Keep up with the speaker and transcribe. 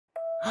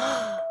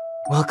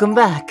Welcome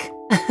back.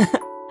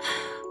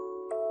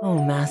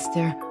 Oh,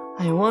 Master,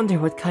 I wonder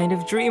what kind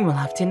of dream we'll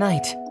have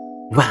tonight.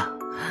 Well,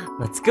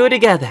 let's go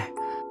together.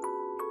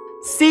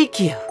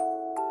 Seikyuu!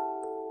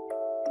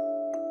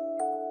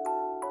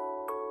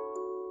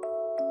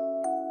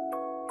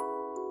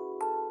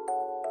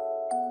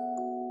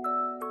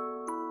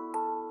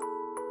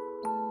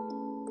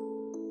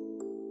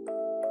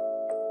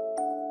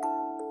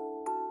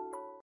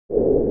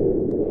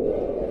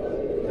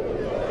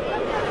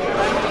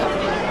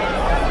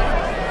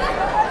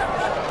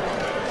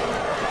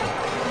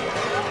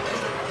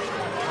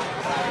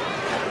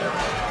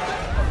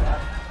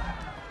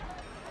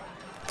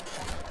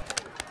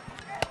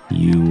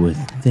 You would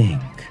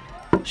think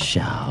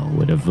Xiao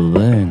would have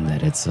learned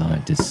that it's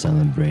hard to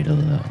celebrate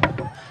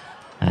alone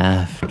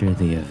after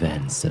the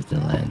events of the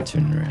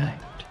Lantern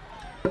Rite.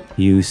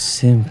 You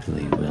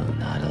simply will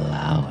not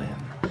allow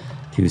him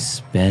to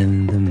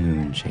spend the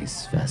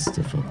Moonchase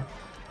Festival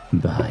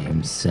by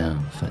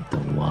himself at the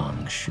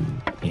Wangshu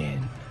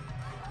Inn.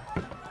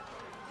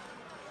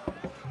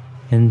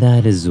 And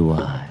that is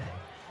why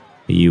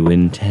you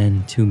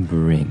intend to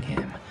bring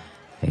him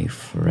a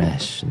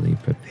freshly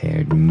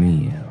prepared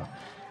meal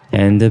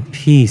and a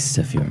piece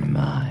of your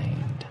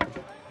mind.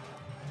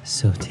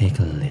 So take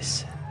a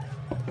listen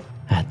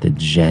at the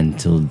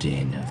gentle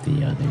din of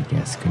the other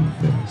guests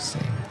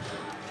conversing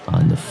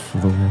on the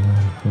floor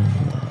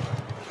below,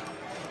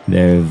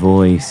 their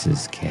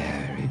voices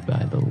carried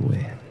by the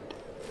wind.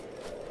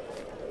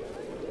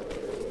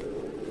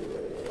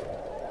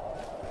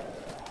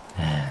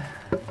 And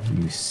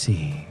you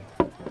see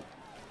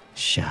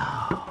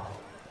Xiao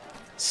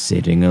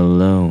sitting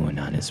alone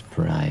on his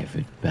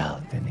private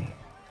balcony,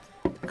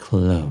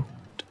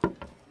 cloaked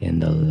in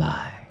the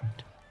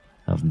light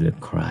of the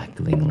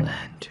crackling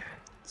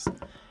lanterns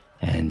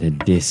and a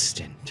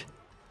distant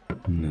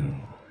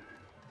moon.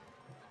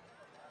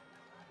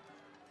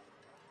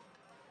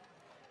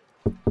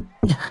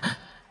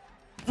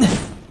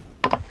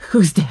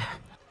 Who's there?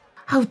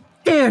 How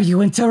dare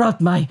you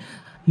interrupt my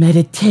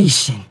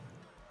meditation?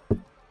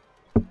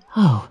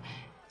 Oh,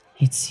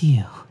 it's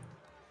you.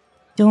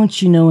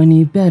 Don't you know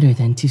any better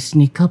than to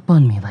sneak up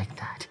on me like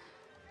that,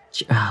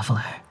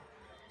 traveler?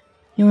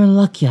 You're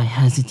lucky I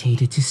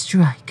hesitated to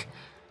strike.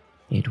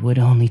 It would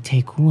only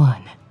take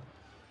one,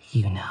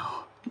 you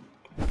know.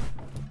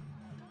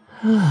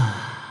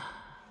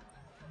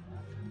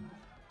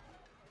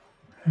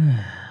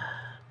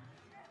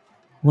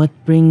 What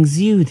brings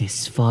you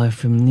this far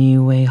from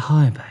Liyue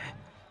Harbor?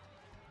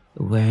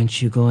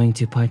 Weren't you going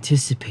to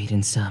participate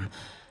in some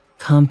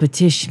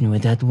competition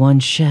with that one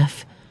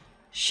chef,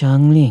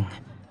 Xiangling,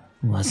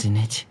 wasn't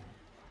it?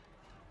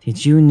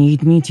 Did you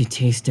need me to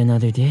taste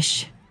another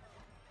dish?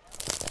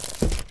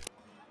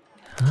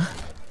 Huh?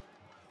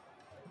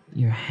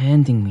 You're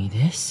handing me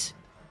this?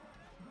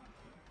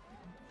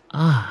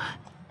 Ah,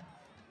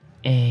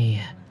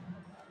 a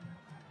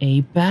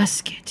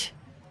basket.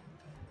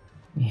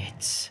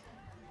 It's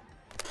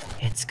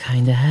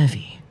kinda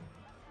heavy.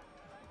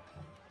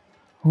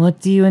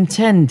 What do you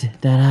intend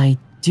that I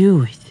do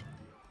with?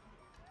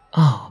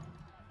 Oh,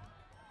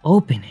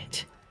 open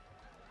it.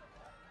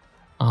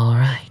 All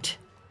right.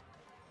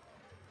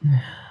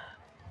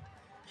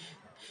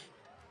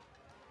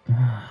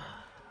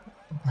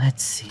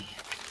 Let's see.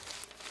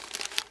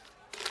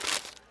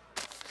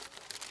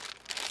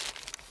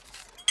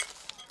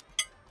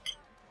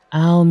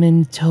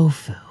 Almond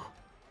tofu.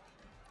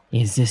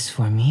 Is this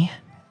for me?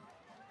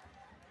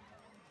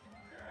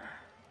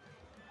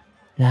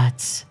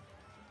 That's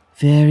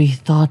very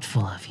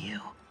thoughtful of you.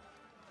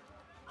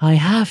 I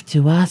have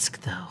to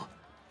ask though,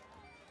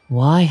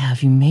 why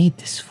have you made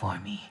this for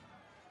me?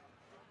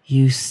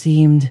 You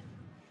seemed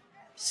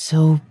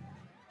so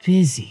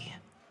busy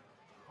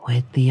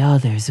with the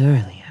others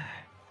earlier.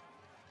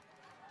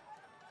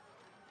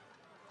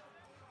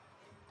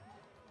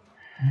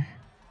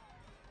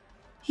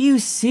 You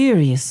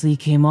seriously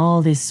came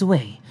all this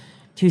way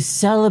to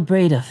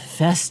celebrate a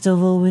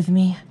festival with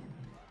me?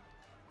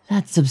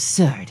 That's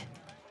absurd.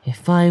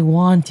 If I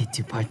wanted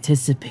to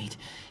participate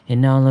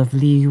in all of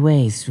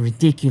Liyue's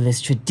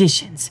ridiculous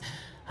traditions,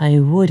 I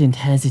wouldn't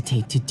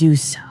hesitate to do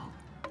so.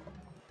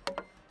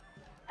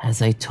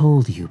 As I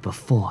told you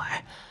before,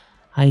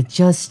 I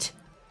just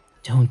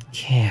don't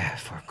care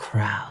for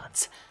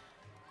crowds.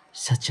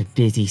 Such a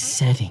busy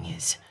setting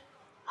is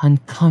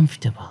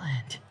uncomfortable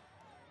and...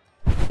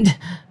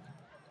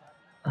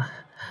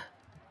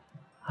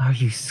 Are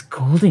you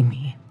scolding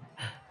me?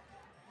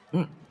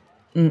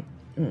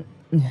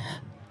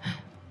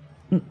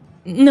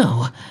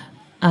 No,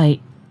 I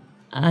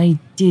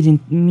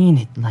didn't mean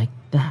it like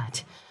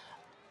that.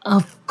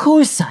 Of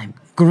course I'm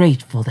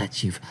grateful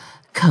that you've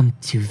come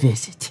to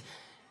visit,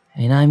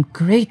 and I'm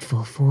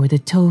grateful for the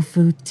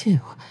tofu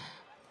too.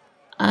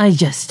 I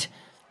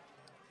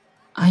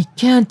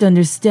can't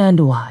understand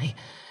why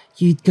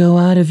you'd go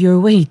out of your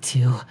way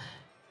to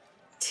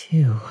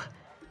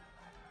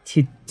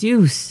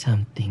do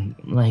something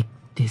like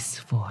this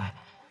for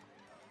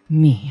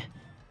me.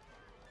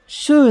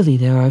 Surely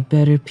there are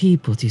better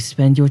people to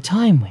spend your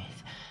time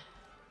with.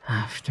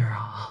 After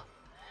all,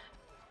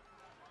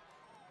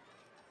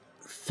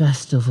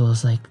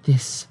 festivals like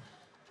this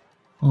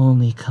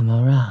only come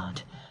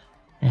around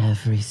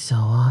every so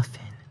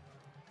often.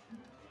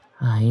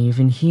 I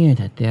even hear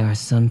that there are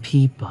some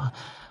people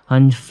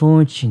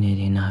unfortunate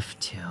enough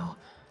to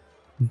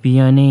be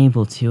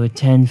unable to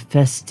attend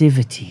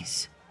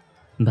festivities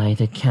by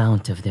the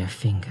count of their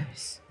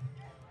fingers.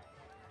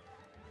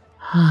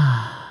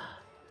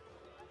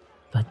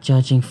 But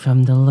judging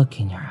from the look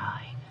in your eye,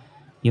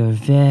 you're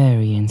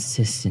very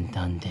insistent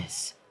on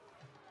this,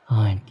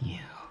 aren't you?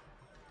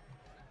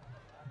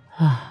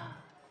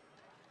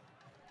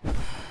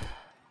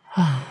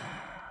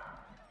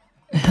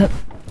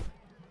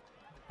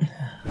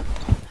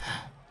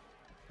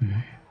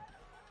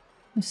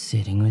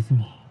 Sitting with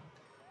me.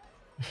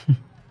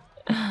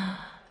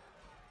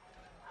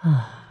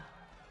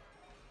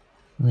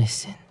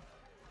 Listen,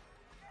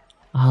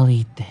 I'll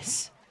eat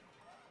this.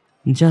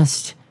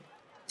 Just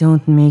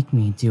don't make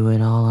me do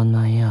it all on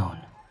my own,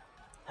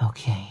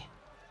 okay?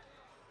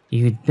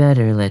 You'd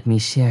better let me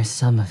share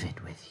some of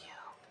it with you.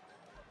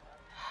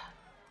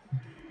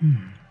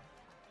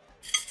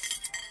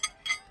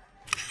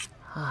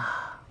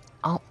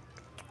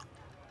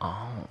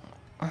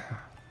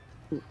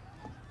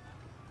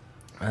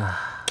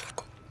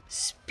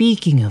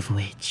 Speaking of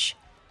which,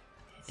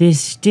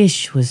 this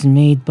dish was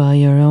made by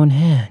your own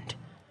hand,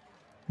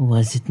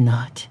 was it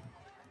not?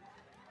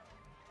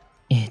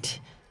 It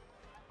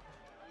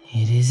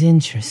is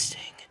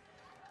interesting.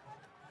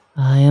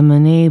 I am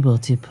unable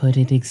to put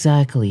it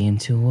exactly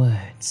into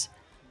words,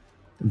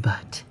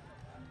 but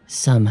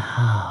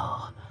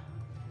somehow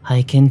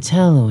I can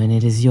tell when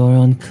it is your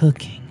own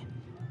cooking.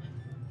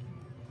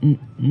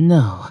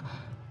 No,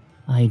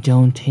 I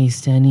don't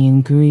taste any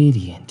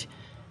ingredient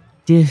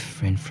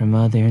different from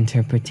other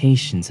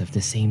interpretations of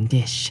the same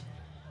dish.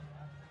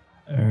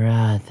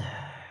 Rather,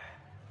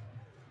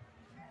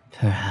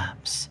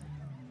 perhaps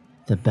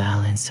the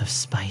balance of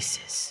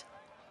spices.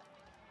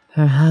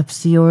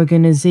 Perhaps the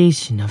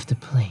organization of the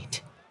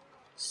plate,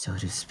 so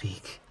to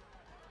speak.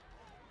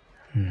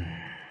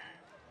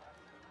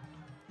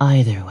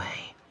 Either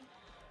way,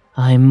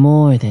 I'm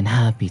more than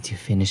happy to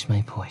finish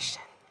my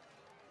portion.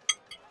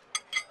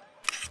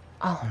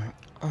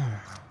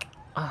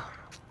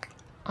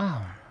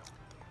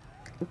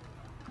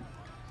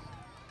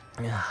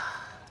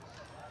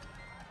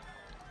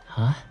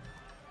 Huh?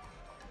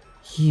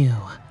 You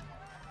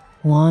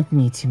want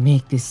me to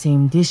make the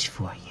same dish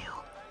for you?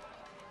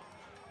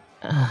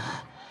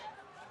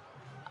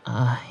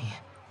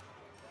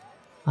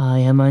 I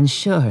am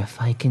unsure if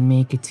I can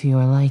make it to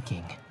your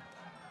liking.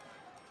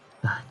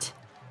 But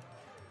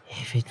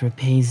if it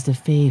repays the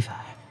favor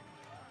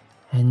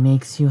and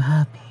makes you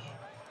happy,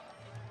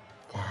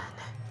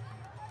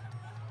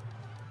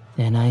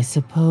 then I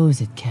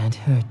suppose it can't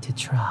hurt to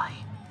try.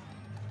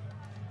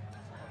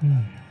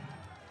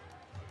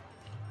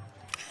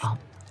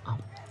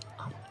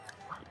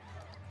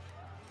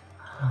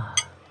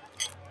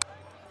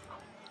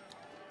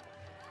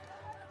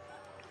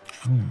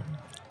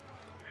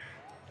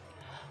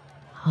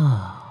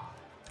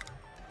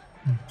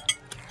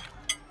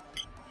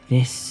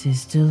 This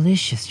is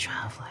delicious,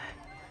 traveler.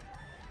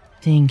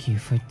 Thank you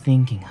for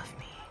thinking of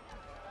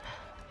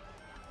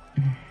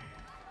me.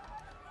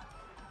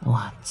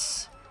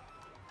 What's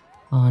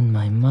on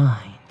my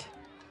mind?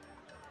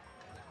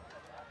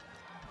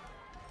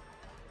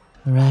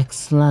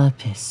 Rex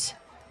Lapis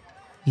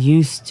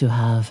used to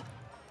have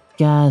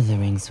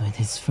gatherings with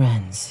his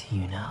friends,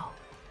 you know.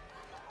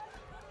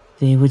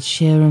 They would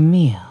share a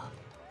meal,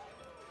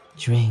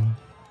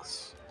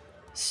 drinks,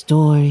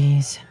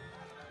 stories.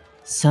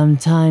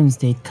 Sometimes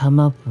they'd come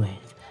up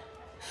with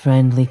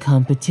friendly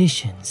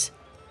competitions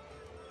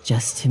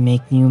just to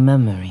make new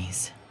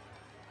memories.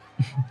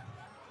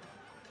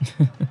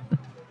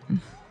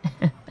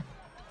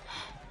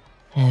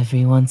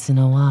 Every once in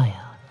a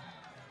while,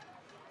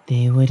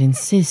 they would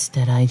insist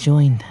that I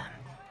join them.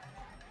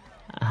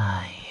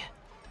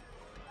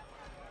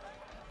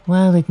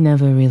 Well, it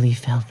never really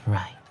felt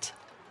right.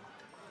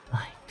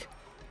 Like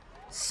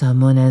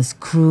someone as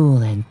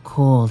cruel and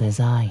cold as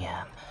I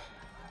am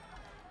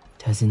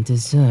doesn't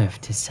deserve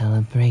to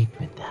celebrate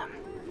with them.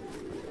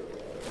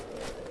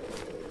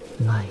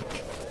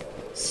 Like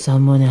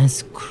someone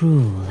as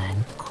cruel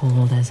and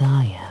cold as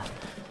I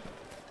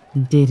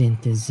am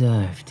didn't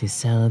deserve to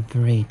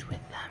celebrate with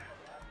them.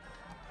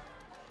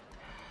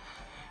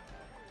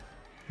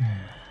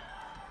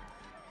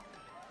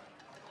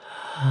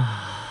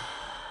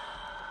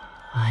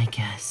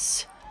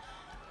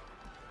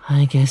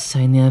 I guess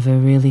I never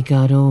really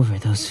got over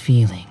those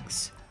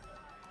feelings.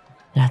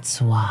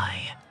 That's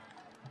why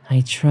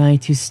I try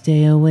to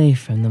stay away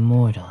from the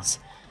mortals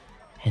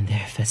and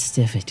their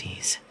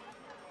festivities.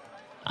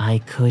 I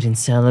couldn't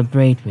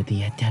celebrate with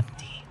the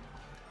Adepti,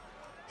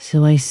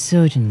 so I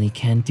certainly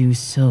can't do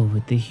so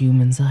with the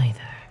humans either.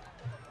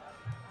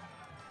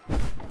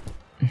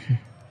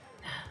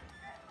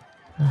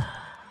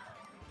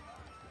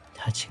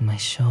 Touching my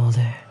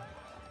shoulder,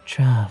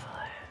 traveler.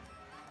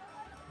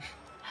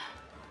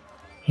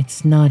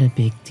 It's not a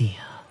big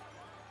deal.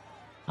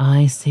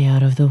 I stay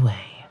out of the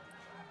way,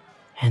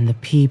 and the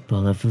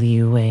people of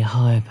Liyue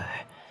Harbor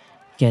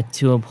get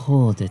to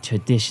uphold the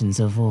traditions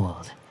of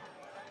old.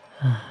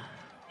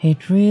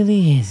 It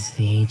really is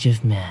the age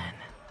of man.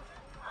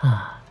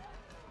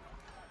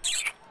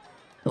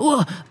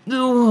 What?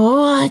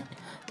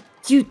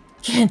 You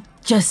can't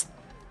just...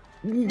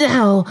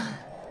 No.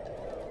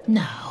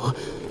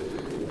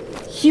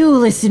 You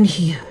listen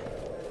here.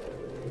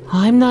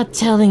 I'm not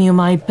telling you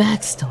my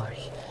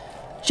backstory,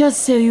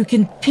 just so you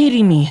can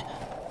pity me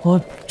or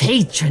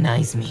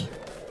patronize me.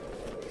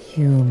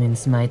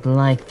 Humans might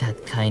like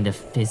that kind of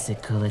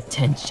physical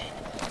attention,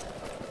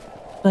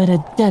 but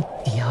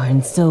Adepti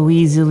aren't so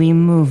easily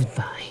moved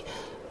by.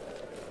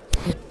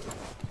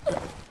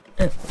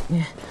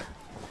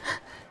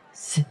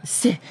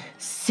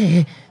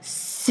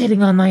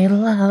 Sitting on my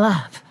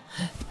lap.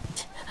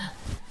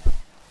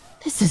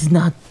 This is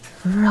not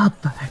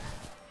proper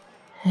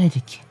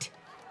etiquette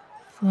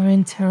for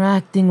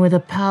interacting with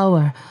a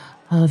power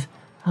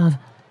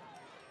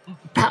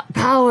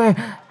power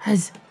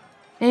as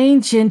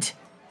ancient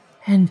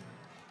and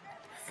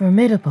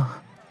formidable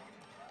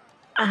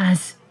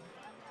as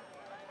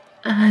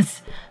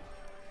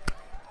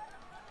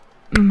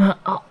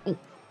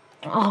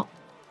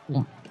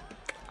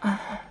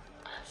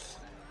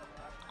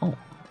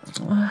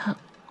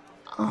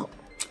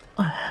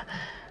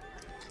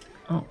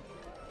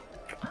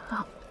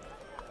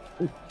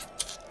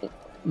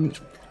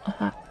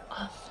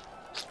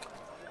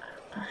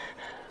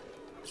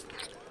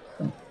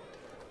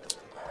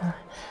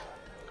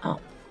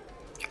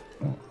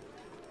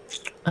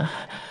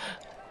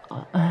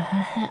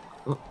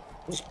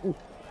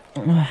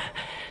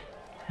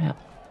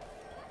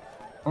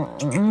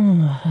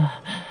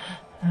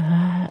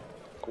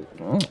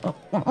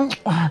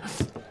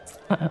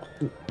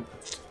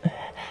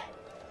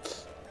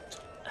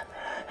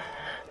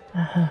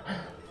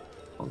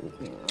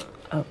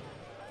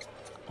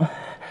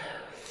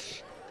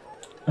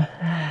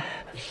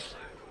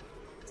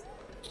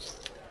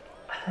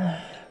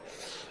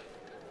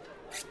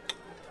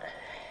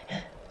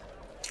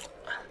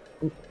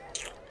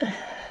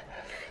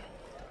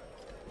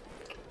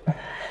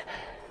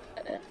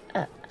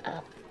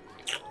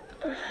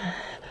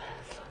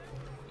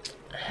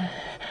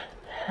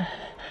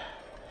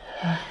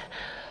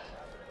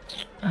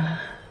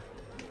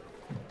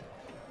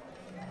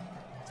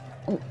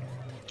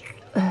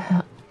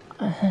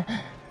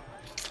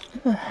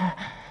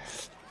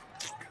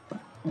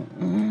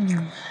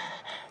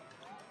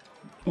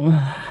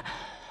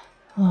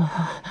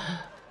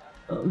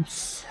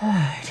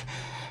absurd.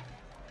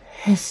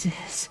 This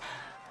is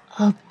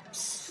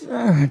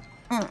absurd.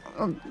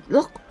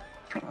 Look.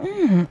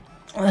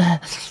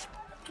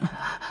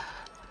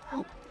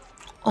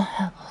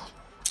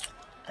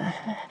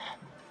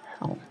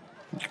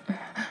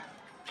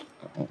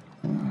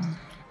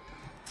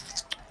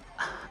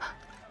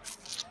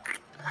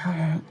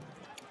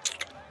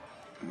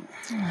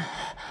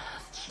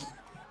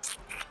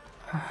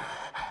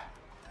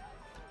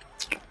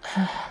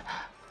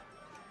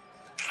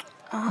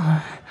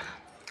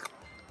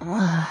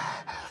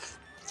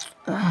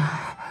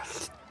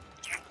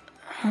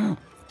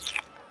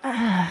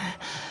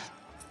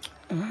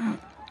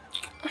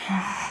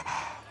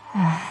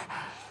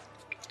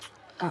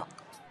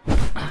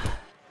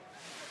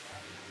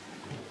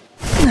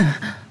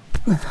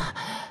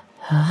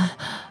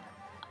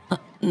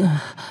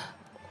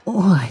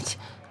 What?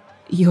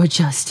 You're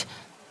just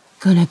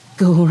gonna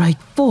go right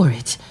for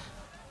it?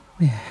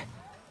 We're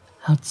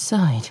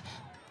outside.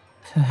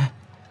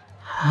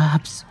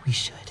 Perhaps we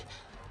should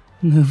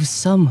move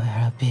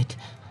somewhere a bit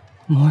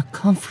more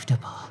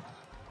comfortable.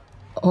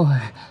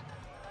 Or...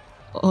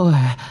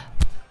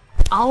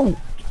 Ow!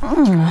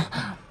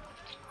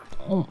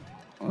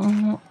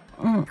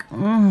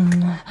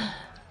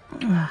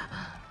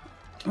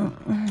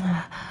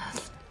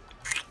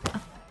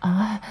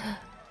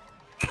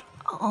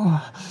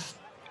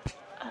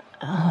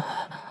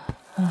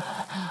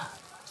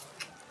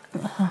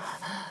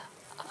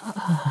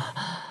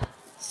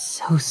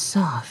 So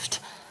soft.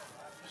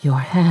 Your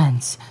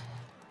hands,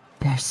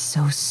 they're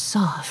so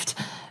soft.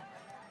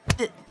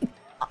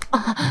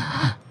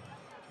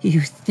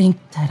 You think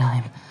that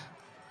I'm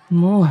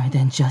more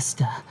than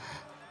just a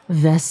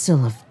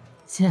vessel of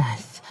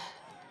death.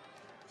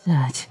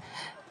 That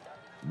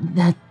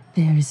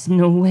there is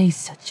no way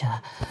such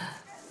a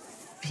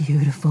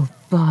beautiful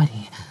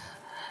body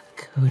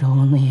could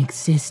only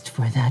exist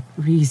for that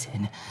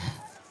reason.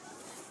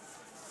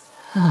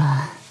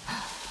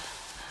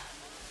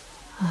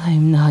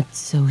 I'm not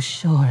so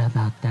sure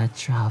about that,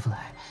 traveler.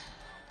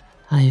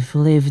 I've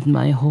lived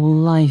my whole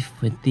life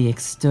with the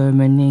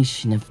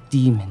extermination of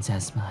demons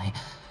as my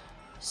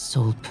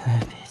sole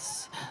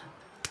purpose.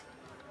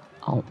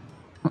 Oh.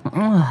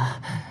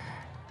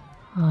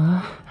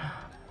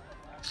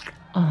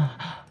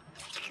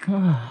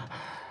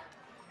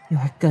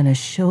 You're gonna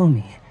show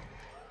me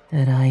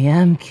that I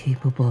am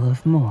capable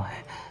of more.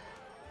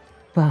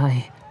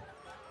 By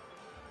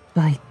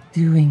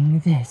doing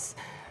this.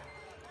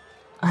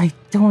 I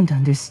don't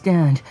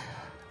understand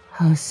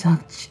how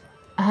such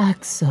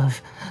acts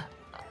of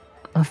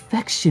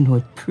affection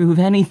would prove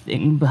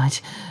anything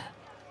but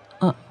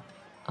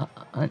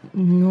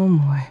no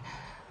more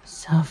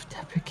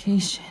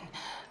self-deprecation.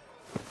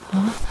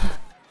 Huh?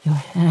 Your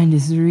hand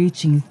is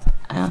reaching.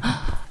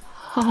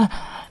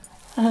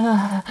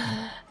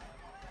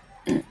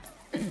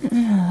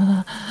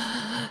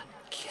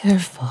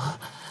 Careful.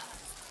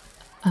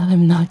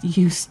 I'm not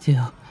used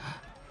to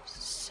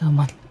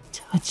someone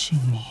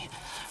touching me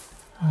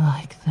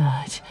like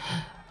that.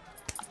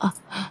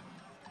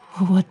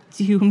 What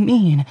do you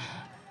mean?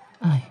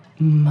 I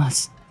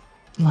must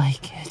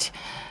like it.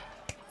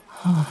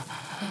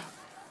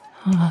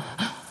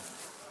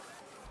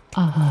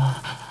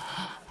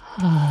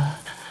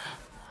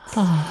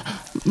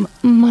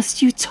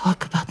 Must you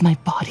talk about my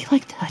body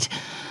like that?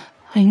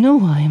 I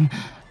know I'm...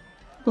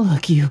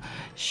 Look, you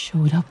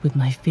showed up with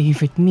my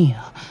favorite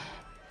meal.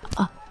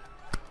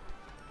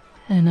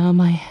 And now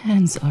my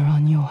hands are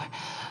on your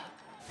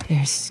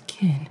bare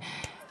skin.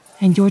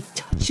 And you're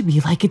touching me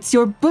like it's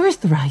your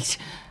birthright.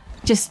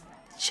 Just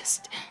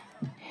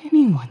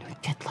anyone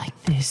would get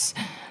like this.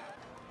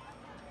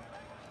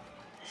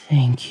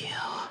 Thank you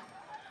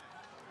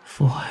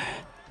for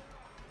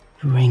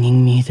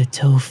bringing me the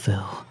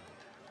tofu.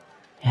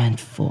 And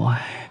for...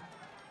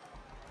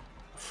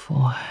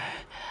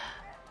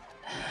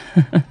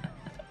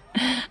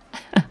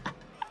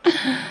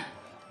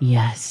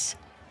 Yes,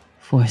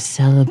 for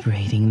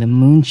celebrating the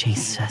Moon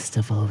Chase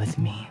Festival with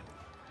me.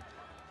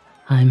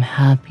 I'm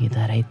happy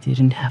that I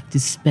didn't have to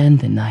spend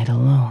the night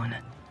alone.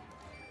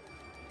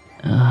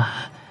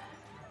 That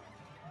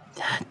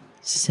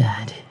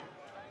said...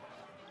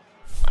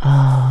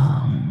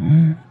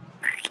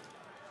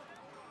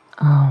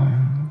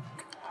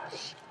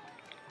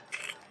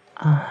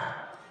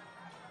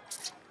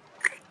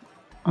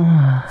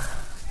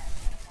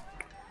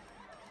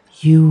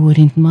 You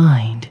wouldn't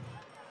mind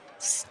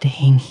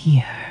staying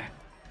here,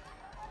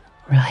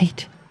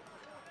 right?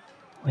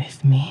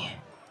 With me?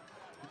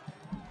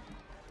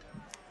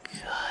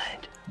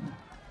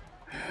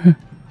 Good.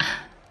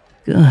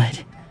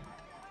 Good.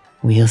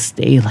 We'll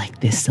stay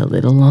like this a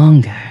little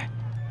longer.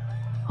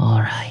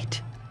 All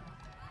right.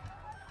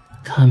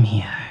 Come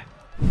here.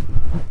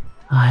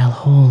 I'll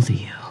hold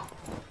you.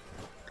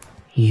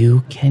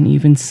 You can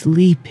even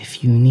sleep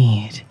if you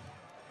need.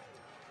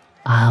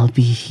 I'll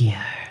be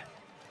here,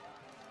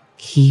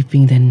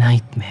 keeping the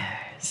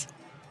nightmares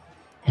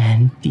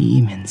and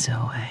demons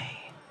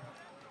away.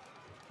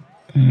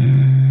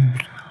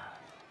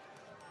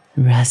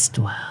 Rest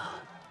well,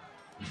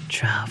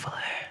 traveler.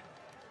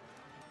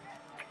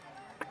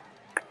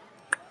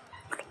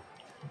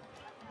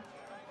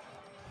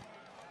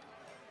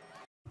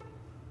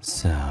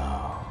 So,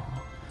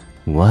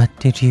 what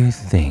did you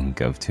think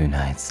of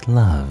tonight's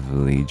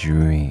lovely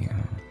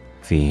dream?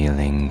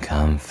 Feeling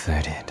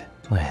comforted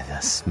with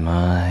a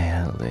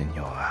smile in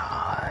your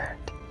heart?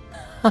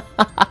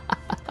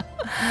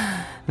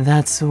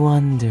 That's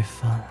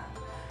wonderful.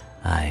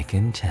 I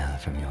can tell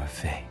from your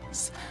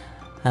face.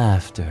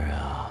 After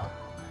all,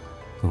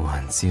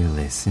 once you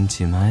listen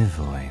to my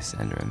voice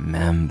and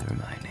remember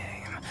my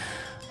name,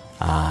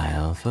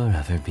 I'll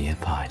forever be a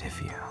part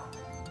of you.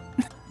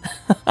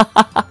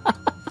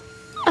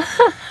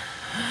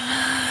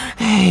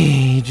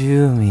 Hey,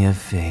 do me a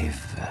favor.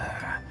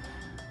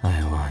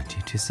 I want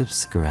you to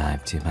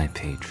subscribe to my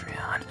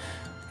Patreon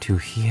to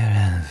hear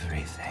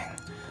everything.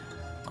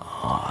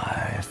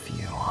 Or if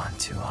you want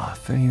to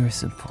offer your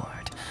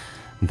support,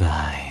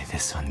 buy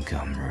this on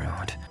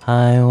Gumroad.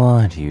 I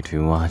want you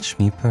to watch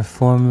me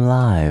perform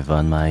live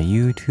on my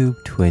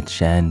YouTube,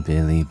 Twitch, and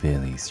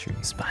BiliBili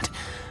streams, but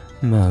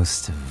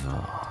most of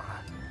all,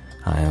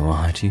 I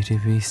want you to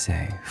be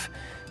safe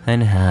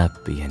and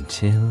happy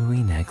until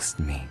we next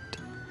meet.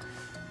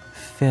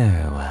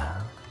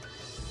 Farewell,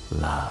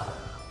 love,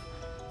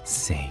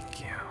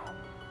 Seikyuu.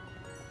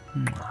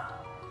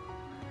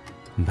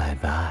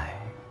 Bye-bye.